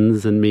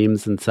trends and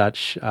memes and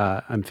such,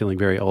 I'm feeling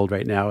very old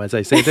right now as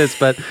I say this,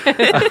 but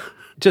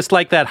just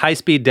like that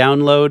high-speed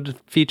download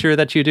feature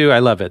that you do, I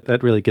love it.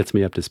 That really gets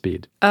me up to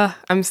speed.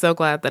 I'm so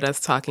glad that us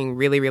talking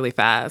really, really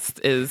fast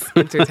is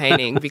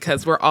entertaining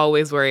because we're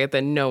always worried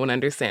that no one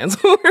understands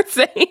what we're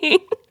saying.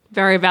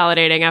 Very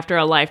validating after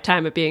a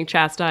lifetime of being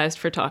chastised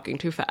for talking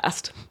too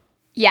fast.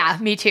 Yeah,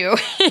 me too.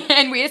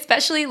 And we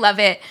especially love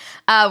it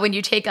when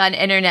you take on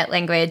internet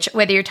language,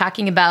 whether you're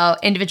talking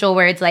about individual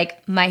words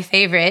like my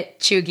favorite,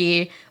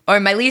 chuggy, or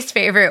my least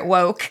favorite,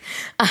 woke,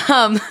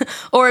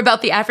 or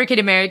about the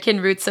African-American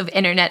roots of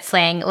internet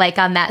slang, like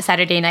on that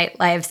Saturday Night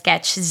Live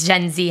sketch,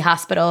 Gen Z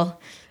Hospital.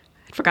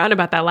 I'd forgotten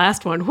about that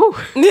last one. Whew.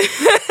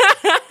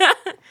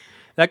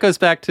 That goes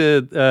back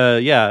to,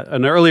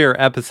 an earlier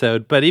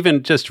episode. But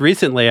even just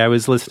recently, I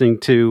was listening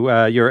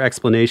to your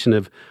explanation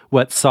of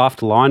what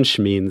soft launch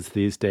means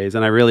these days.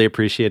 And I really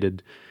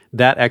appreciated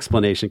that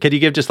explanation. Could you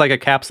give just like a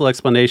capsule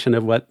explanation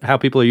of how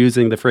people are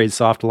using the phrase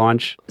soft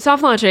launch?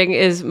 Soft launching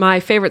is my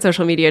favorite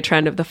social media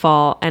trend of the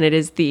fall. And it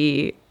is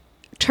the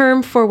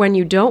term for when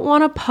you don't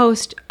want to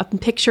post a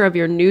picture of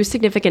your new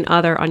significant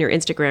other on your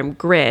Instagram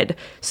grid.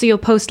 So you'll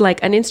post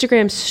like an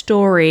Instagram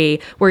story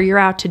where you're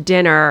out to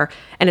dinner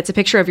and it's a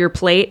picture of your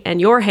plate and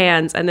your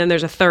hands, and then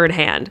there's a third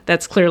hand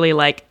that's clearly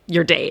like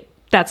your date.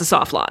 That's a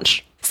soft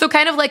launch. So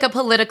kind of like a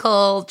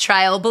political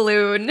trial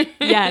balloon.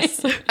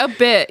 Yes. A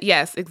bit.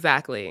 Yes,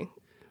 exactly.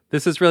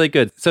 This is really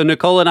good. So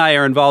Nicole and I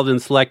are involved in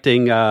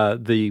selecting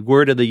the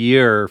word of the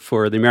year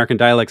for the American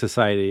Dialect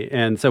Society.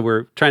 And so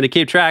we're trying to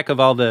keep track of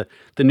all the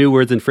new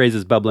words and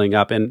phrases bubbling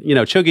up. And,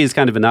 chuggy is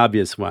kind of an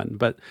obvious one,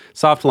 but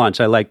soft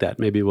launch, I like that.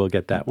 Maybe we'll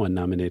get that one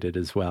nominated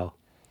as well.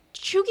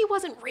 Chuggy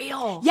wasn't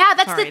real. Yeah,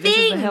 that's Sorry, the thing.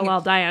 This is the hill I'll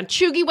die on.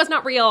 Chuggy was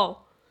not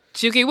real.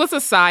 Chuggy was a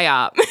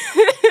psyop.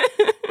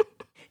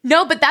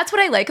 No, but that's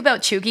what I like about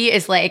chuggy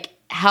is like,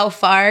 how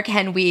far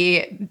can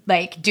we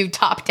like do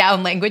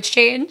top-down language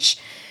change?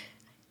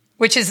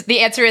 Which is, the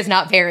answer is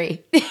not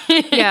very.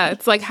 Yeah,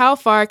 it's like, how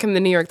far can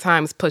the New York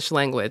Times push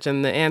language?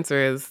 And the answer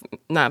is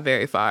not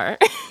very far.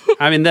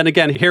 I mean, then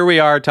again, here we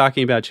are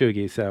talking about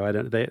chuggy, so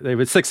they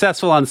were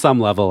successful on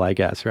some level, I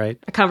guess, right?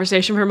 A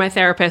conversation for my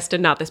therapist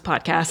and not this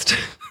podcast.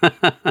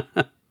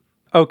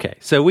 Okay,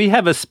 so we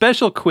have a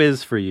special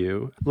quiz for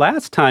you.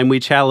 Last time we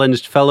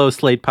challenged fellow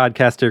Slate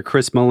podcaster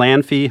Chris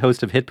Melanphy,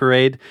 host of Hit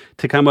Parade,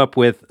 to come up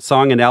with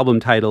song and album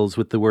titles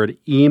with the word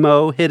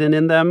emo hidden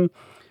in them.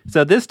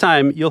 So this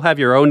time, you'll have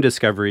your own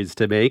discoveries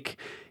to make,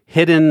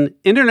 hidden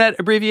internet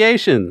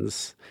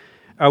abbreviations.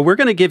 We're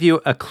going to give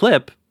you a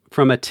clip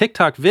from a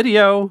TikTok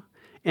video,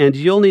 and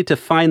you'll need to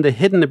find the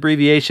hidden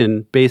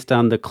abbreviation based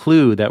on the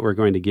clue that we're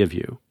going to give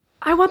you.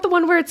 I want the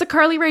one where it's a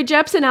Carly Rae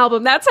Jepsen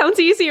album. That sounds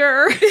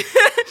easier.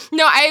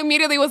 No, I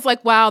immediately was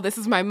like, wow, this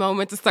is my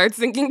moment to start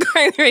singing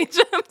Carly Rae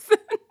Jepsen.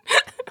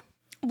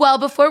 Well,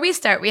 before we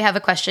start, we have a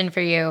question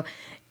for you.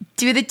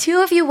 Do the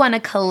two of you want to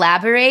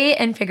collaborate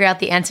and figure out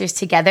the answers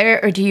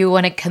together, or do you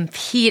want to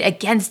compete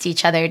against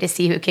each other to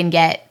see who can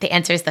get the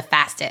answers the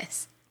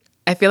fastest?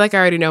 I feel like I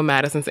already know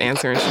Madison's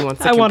answer and she wants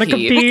to compete. I want to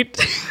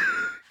compete.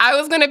 I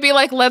was going to be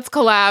like, let's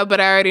collab, but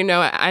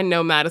I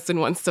know Madison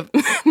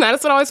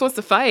always wants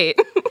to fight.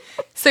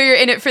 So you're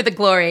in it for the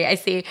glory, I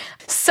see.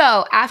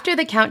 So after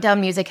the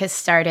countdown music has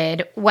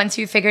started, once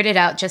you figured it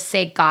out, just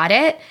say got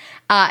it,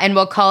 and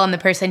we'll call on the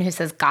person who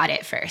says got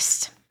it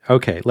first.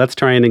 Okay, let's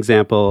try an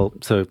example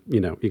so,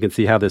 you can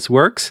see how this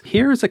works.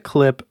 Here's a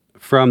clip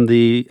from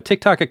the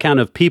TikTok account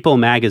of People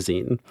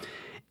Magazine.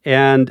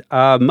 And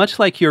much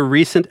like your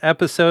recent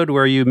episode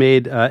where you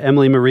made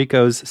Emily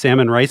Mariko's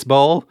salmon rice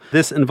bowl,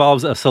 this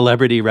involves a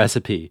celebrity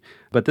recipe.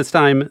 But this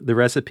time, the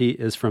recipe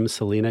is from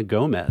Selena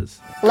Gomez.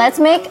 Let's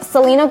make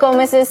Selena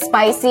Gomez's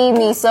spicy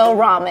miso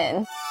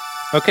ramen.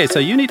 Okay, so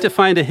you need to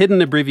find a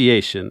hidden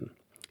abbreviation.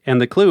 And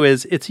the clue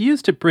is it's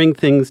used to bring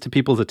things to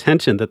people's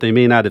attention that they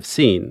may not have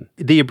seen.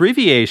 The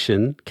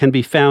abbreviation can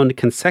be found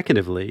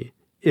consecutively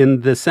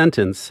in the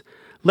sentence,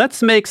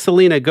 let's make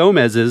Selena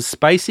Gomez's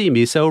spicy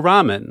miso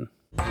ramen.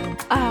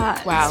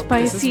 Wow,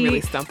 spicy this is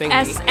really stumping me.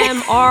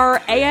 SMR,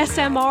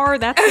 ASMR,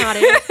 that's not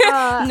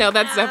it. No,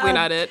 that's definitely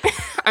not it.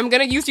 I'm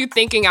going to use you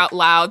thinking out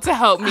loud to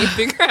help me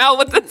figure out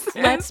what this is.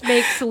 Let's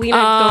make Selena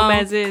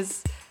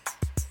Gomez's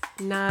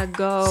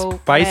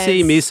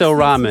spicy miso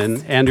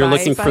ramen, and you're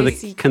looking for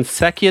the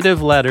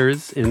consecutive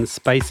letters in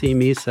spicy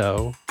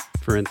miso,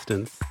 for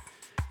instance.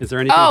 Is there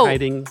anything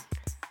hiding?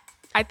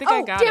 I think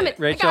I got damn it.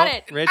 Rachel, I got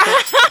it. Rachel,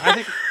 I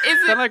think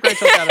it sounded like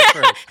Rachel got it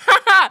first.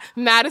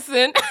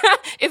 Madison,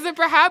 is it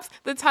perhaps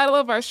the title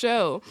of our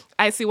show,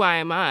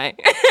 ICYMI?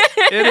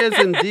 It is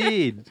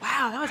indeed.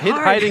 Wow, that was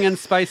hard. Hiding in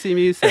spicy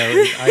miso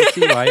is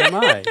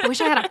ICYMI. I wish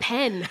I had a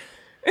pen.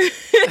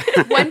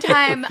 One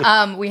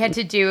time we had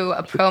to do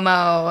a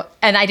promo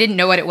and I didn't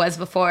know what it was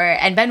before.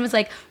 And Ben was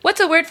like, what's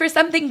a word for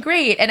something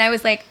great? And I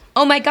was like,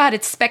 oh my God,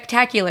 it's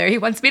spectacular. He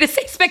wants me to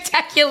say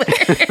spectacular.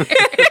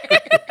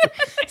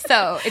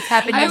 So it's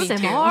happened to me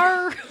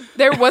too.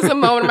 There was a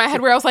moment in my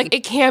head where I was like,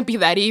 it can't be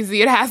that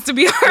easy. It has to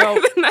be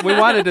harder than that. We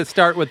wanted to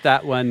start with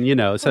that one,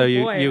 so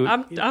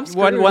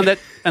one that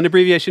an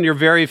abbreviation you're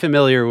very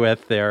familiar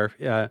with there.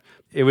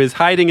 It was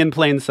hiding in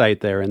plain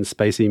sight there in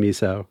spicy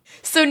miso.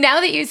 So now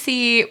that you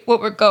see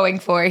what we're going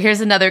for,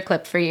 here's another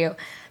clip for you.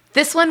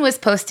 This one was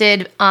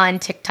posted on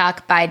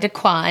TikTok by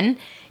Daquan.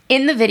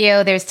 In the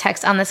video, there's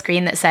text on the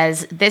screen that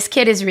says, this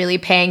kid is really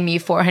paying me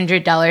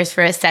 $400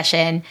 for a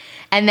session.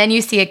 And then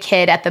you see a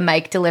kid at the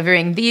mic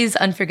delivering these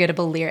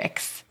unforgettable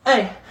lyrics.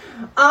 Hey,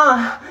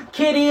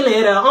 kitty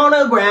litter on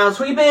the ground,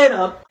 sweep it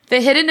up.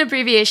 The hidden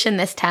abbreviation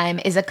this time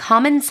is a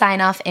common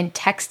sign-off in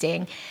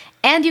texting,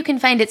 and you can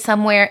find it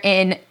somewhere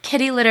in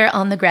kitty litter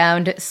on the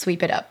ground,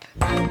 sweep it up.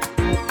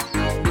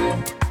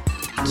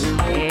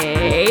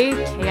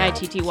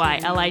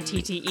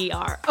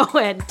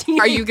 KITTYLITTERONT.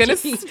 Are you going to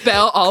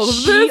spell all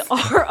of this?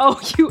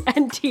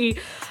 GROUNT.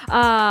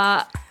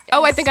 I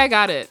think I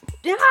got it.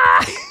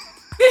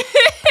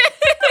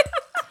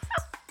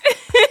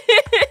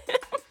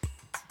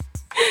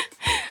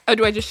 Oh,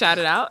 do I just shout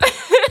it out?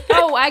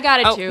 Oh, I got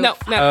it too. No.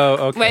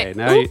 Oh, okay.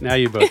 Wait. Now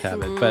you both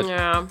have it. But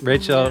Yeah.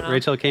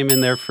 Rachel came in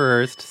there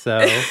first,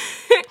 so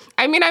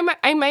I mean,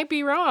 I might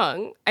be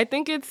wrong. I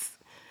think it's...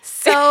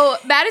 So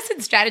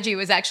Madison's strategy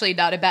was actually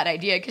not a bad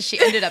idea because she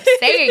ended up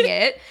saying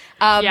it.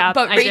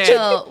 But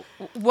Rachel,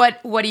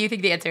 what do you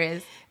think the answer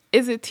is?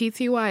 Is it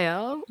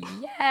TTYL?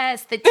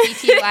 Yes, the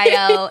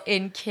TTYL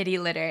in kitty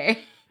litter.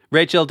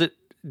 Rachel,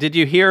 did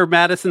you hear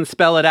Madison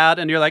spell it out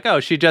and you're like, oh,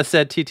 she just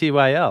said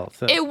TTYL?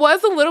 So. It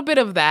was a little bit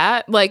of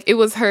that. Like, it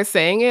was her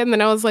saying it, and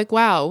then I was like,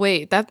 wow,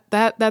 wait,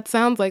 that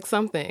sounds like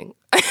something.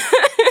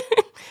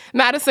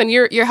 Madison,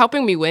 you're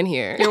helping me win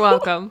here. You're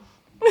welcome.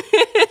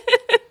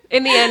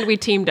 In the end, we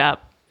teamed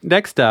up.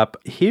 Next up,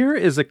 here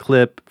is a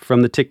clip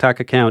from the TikTok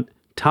account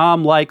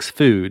Tom Likes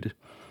Food.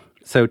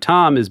 So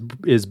Tom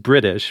is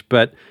British,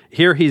 but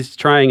here he's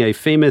trying a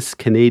famous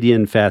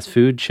Canadian fast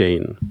food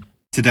chain.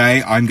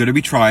 Today, I'm going to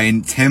be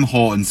trying Tim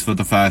Hortons for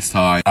the first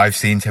time. I've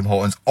seen Tim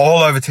Hortons all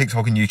over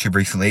TikTok and YouTube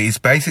recently. It's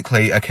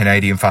basically a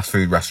Canadian fast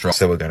food restaurant,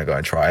 so we're going to go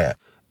and try it.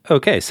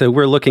 Okay, so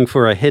we're looking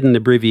for a hidden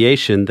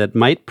abbreviation that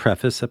might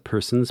preface a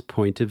person's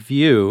point of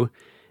view,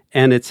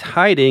 and it's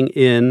hiding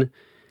in,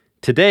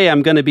 today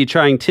I'm going to be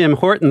trying Tim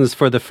Hortons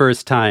for the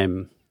first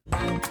time.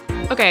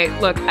 Okay,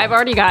 look, I've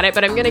already got it,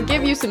 but I'm going to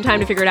give you some time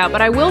to figure it out.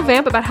 But I will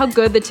vamp about how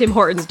good the Tim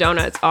Hortons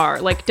donuts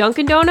are. Like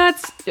Dunkin'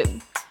 Donuts,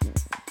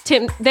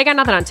 Tim, they got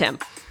nothing on Tim.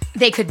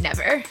 They could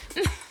never. I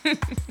mean,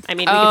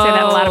 we could say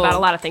that about a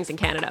lot of things in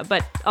Canada,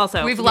 but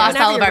also... We've lost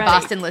all of our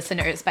Boston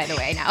listeners, by the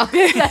way, now.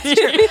 That's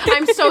true.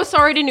 I'm so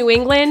sorry to New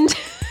England.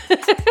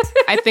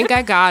 I think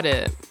I got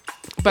it.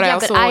 But I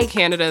also want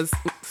Canada's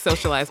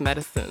socialized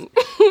medicine.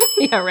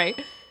 Yeah,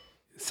 right.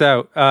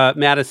 So,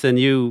 Madison,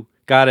 you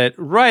got it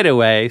right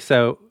away.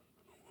 So,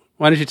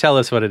 why don't you tell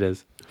us what it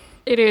is?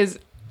 It is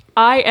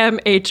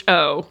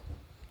IMHO.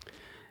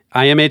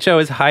 IMHO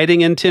is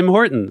hiding in Tim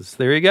Hortons.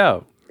 There you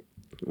go.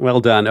 Well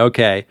done.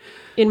 Okay.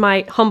 In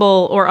my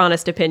humble or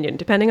honest opinion,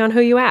 depending on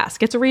who you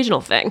ask. It's a regional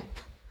thing.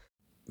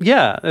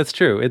 Yeah, that's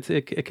true.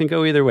 It can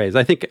go either ways.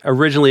 I think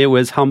originally it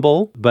was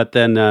humble, but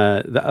then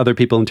the other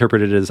people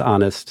interpreted it as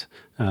honest.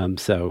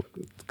 So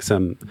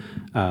some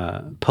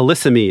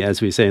polysemy,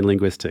 as we say in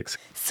linguistics.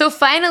 So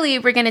finally,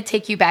 we're going to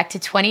take you back to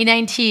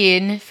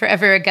 2019,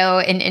 forever ago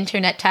in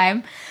internet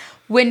time,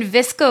 when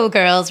Visco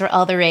girls were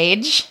all the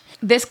rage.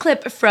 This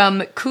clip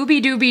from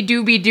Cooby Dooby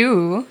Dooby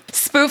Doo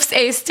spoofs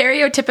a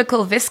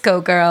stereotypical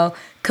Visco girl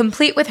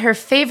complete with her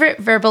favorite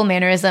verbal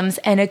mannerisms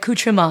and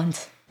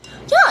accoutrements.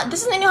 Yeah,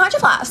 this is the new Hydro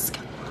Flask.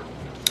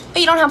 Oh,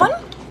 you don't have one?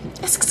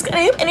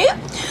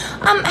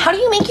 How do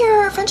you make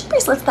your friendship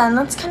bracelets then?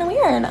 That's kind of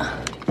weird.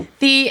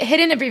 The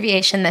hidden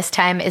abbreviation this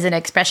time is an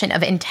expression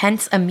of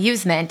intense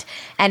amusement,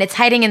 and it's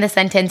hiding in the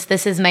sentence,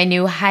 "This is my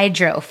new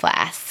Hydro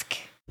Flask."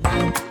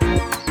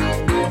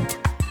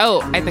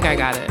 Oh, I think I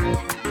got it.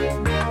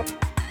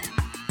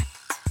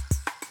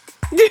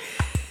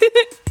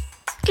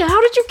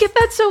 How did you get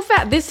that so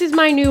fast? This is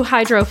my new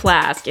Hydro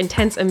Flask.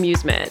 Intense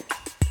amusement.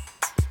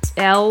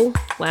 L,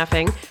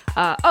 laughing.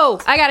 Oh,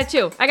 I got it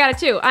too.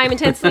 I'm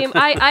intensely,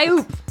 I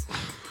oop.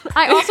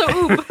 I also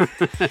oop.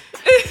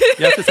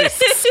 You have to say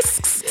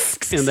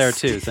in there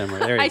too somewhere.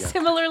 There you go. I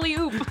similarly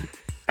oop.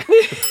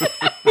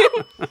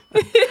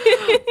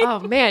 Oh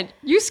man,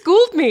 you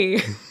schooled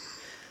me.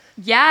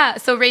 Yeah.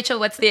 So Rachel,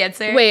 what's the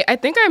answer? Wait, I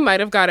think I might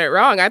have got it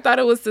wrong. I thought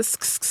it was the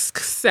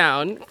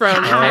sound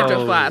from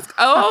Hydro Flask.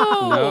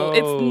 Oh, no.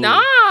 It's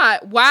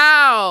not.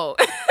 Wow.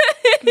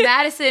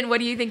 Madison, what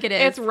do you think it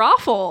is? It's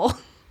Raffle.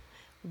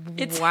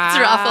 It's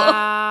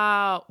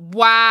Raffle.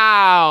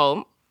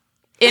 Wow.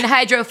 In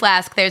Hydro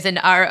Flask, there's an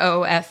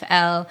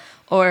ROFL,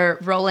 or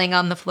rolling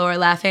on the floor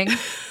laughing.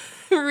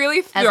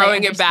 Really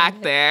throwing it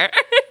back there.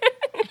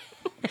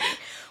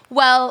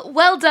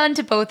 Well done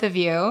to both of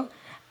you.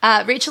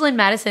 Rachel and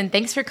Madison,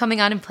 thanks for coming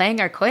on and playing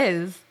our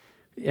quiz.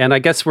 And I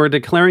guess we're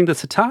declaring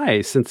this a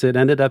tie since it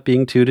ended up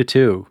being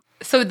 2-2.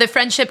 So the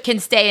friendship can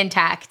stay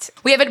intact.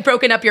 We haven't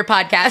broken up your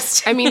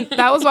podcast. I mean,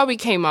 that was why we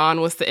came on,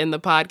 was to end the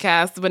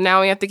podcast, but now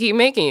we have to keep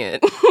making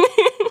it.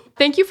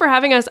 Thank you for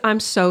having us.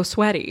 I'm so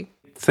sweaty.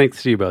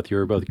 Thanks to you both. You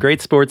were both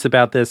great sports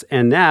about this.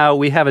 And now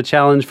we have a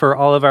challenge for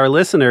all of our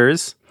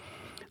listeners.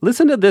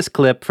 Listen to this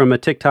clip from a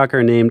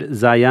TikToker named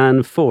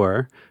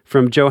Zayan4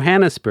 from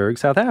Johannesburg,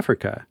 South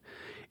Africa.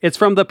 It's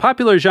from the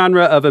popular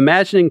genre of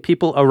imagining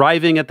people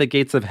arriving at the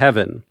gates of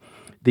heaven.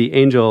 The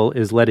angel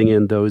is letting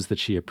in those that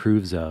she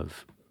approves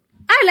of.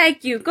 I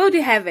like you. Go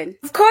to heaven.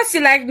 Of course you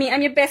like me.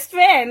 I'm your best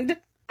friend.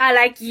 I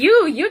like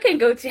you. You can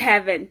go to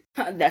heaven.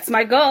 That's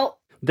my goal.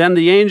 Then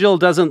the angel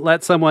doesn't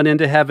let someone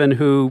into heaven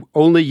who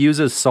only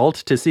uses salt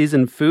to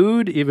season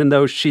food, even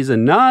though she's a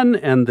nun,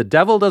 and the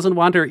devil doesn't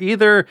want her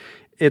either.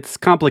 It's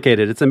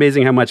complicated. It's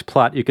amazing how much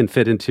plot you can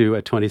fit into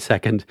a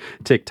 20-second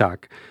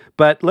TikTok.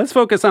 But let's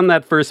focus on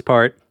that first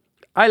part.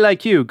 I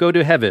like you. Go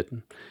to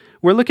heaven.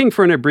 We're looking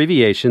for an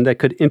abbreviation that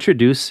could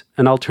introduce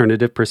an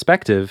alternative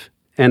perspective,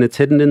 and it's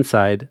hidden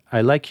inside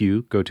I like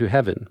you. Go to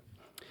heaven.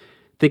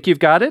 Think you've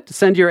got it?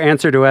 Send your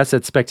answer to us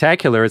at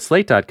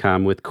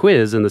spectacular@slate.com with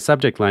quiz in the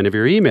subject line of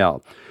your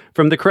email.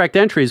 From the correct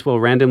entries, we'll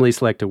randomly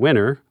select a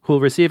winner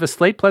who'll receive a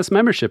Slate Plus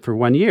membership for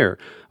 1 year.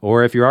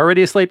 Or if you're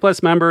already a Slate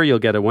Plus member, you'll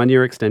get a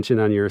 1-year extension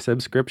on your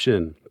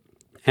subscription.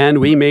 And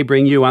we may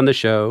bring you on the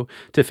show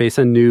to face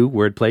a new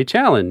wordplay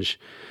challenge.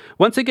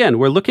 Once again,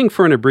 we're looking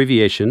for an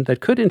abbreviation that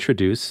could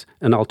introduce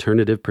an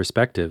alternative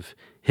perspective.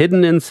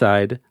 Hidden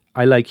inside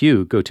I like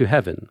you. Go to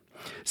heaven.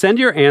 Send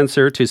your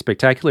answer to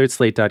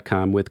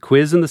spectacular@slate.com with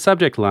quiz in the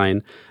subject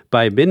line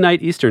by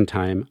midnight Eastern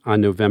Time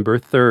on November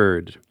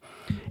 3rd.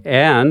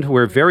 And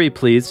we're very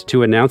pleased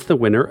to announce the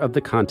winner of the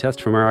contest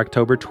from our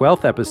October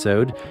 12th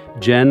episode.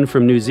 Jen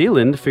from New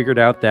Zealand figured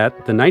out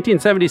that the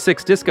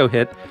 1976 disco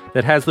hit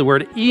that has the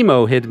word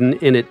emo hidden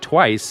in it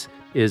twice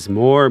is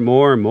More,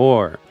 More,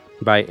 More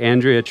by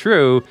Andrea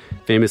True,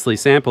 famously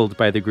sampled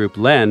by the group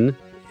Len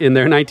in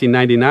their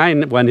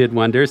 1999 one-hit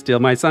wonder, Steal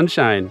My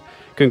Sunshine.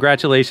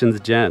 Congratulations,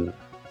 Jen.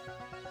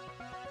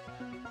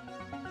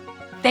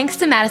 Thanks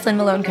to Madison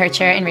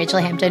Malone-Kircher and Rachel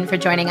Hampton for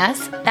joining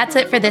us. That's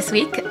it for this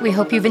week. We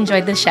hope you've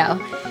enjoyed the show.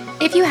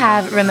 If you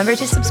have, remember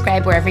to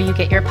subscribe wherever you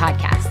get your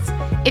podcasts.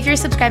 If you're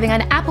subscribing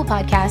on Apple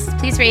Podcasts,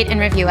 please rate and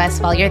review us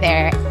while you're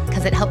there,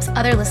 because it helps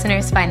other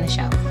listeners find the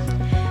show.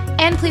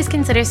 And please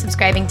consider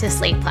subscriing to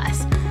Slate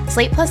Plus.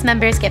 Slate Plus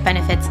members get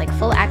benefits like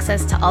full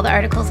access to all the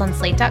articles on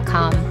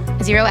Slate.com,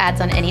 0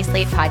 ads on any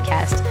Slate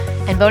podcast,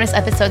 and bonus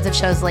episodes of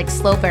shows like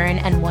Slow Burn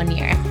and 1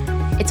 Year.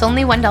 It's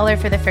only $1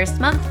 for the first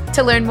month.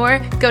 To learn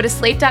more, go to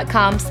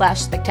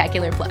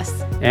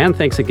slate.com/spectacularplus. And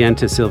thanks again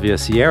to Sylvia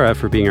Sierra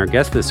for being our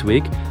guest this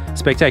week.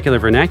 Spectacular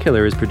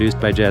Vernacular is produced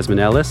by Jasmine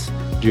Ellis.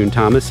 June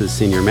Thomas is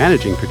senior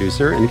managing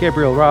producer, and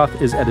Gabriel Roth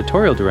is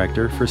editorial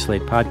director for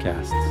Slate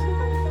Podcasts.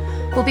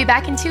 We'll be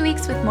back in 2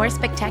 weeks with more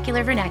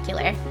Spectacular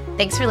Vernacular.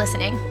 Thanks for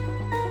listening.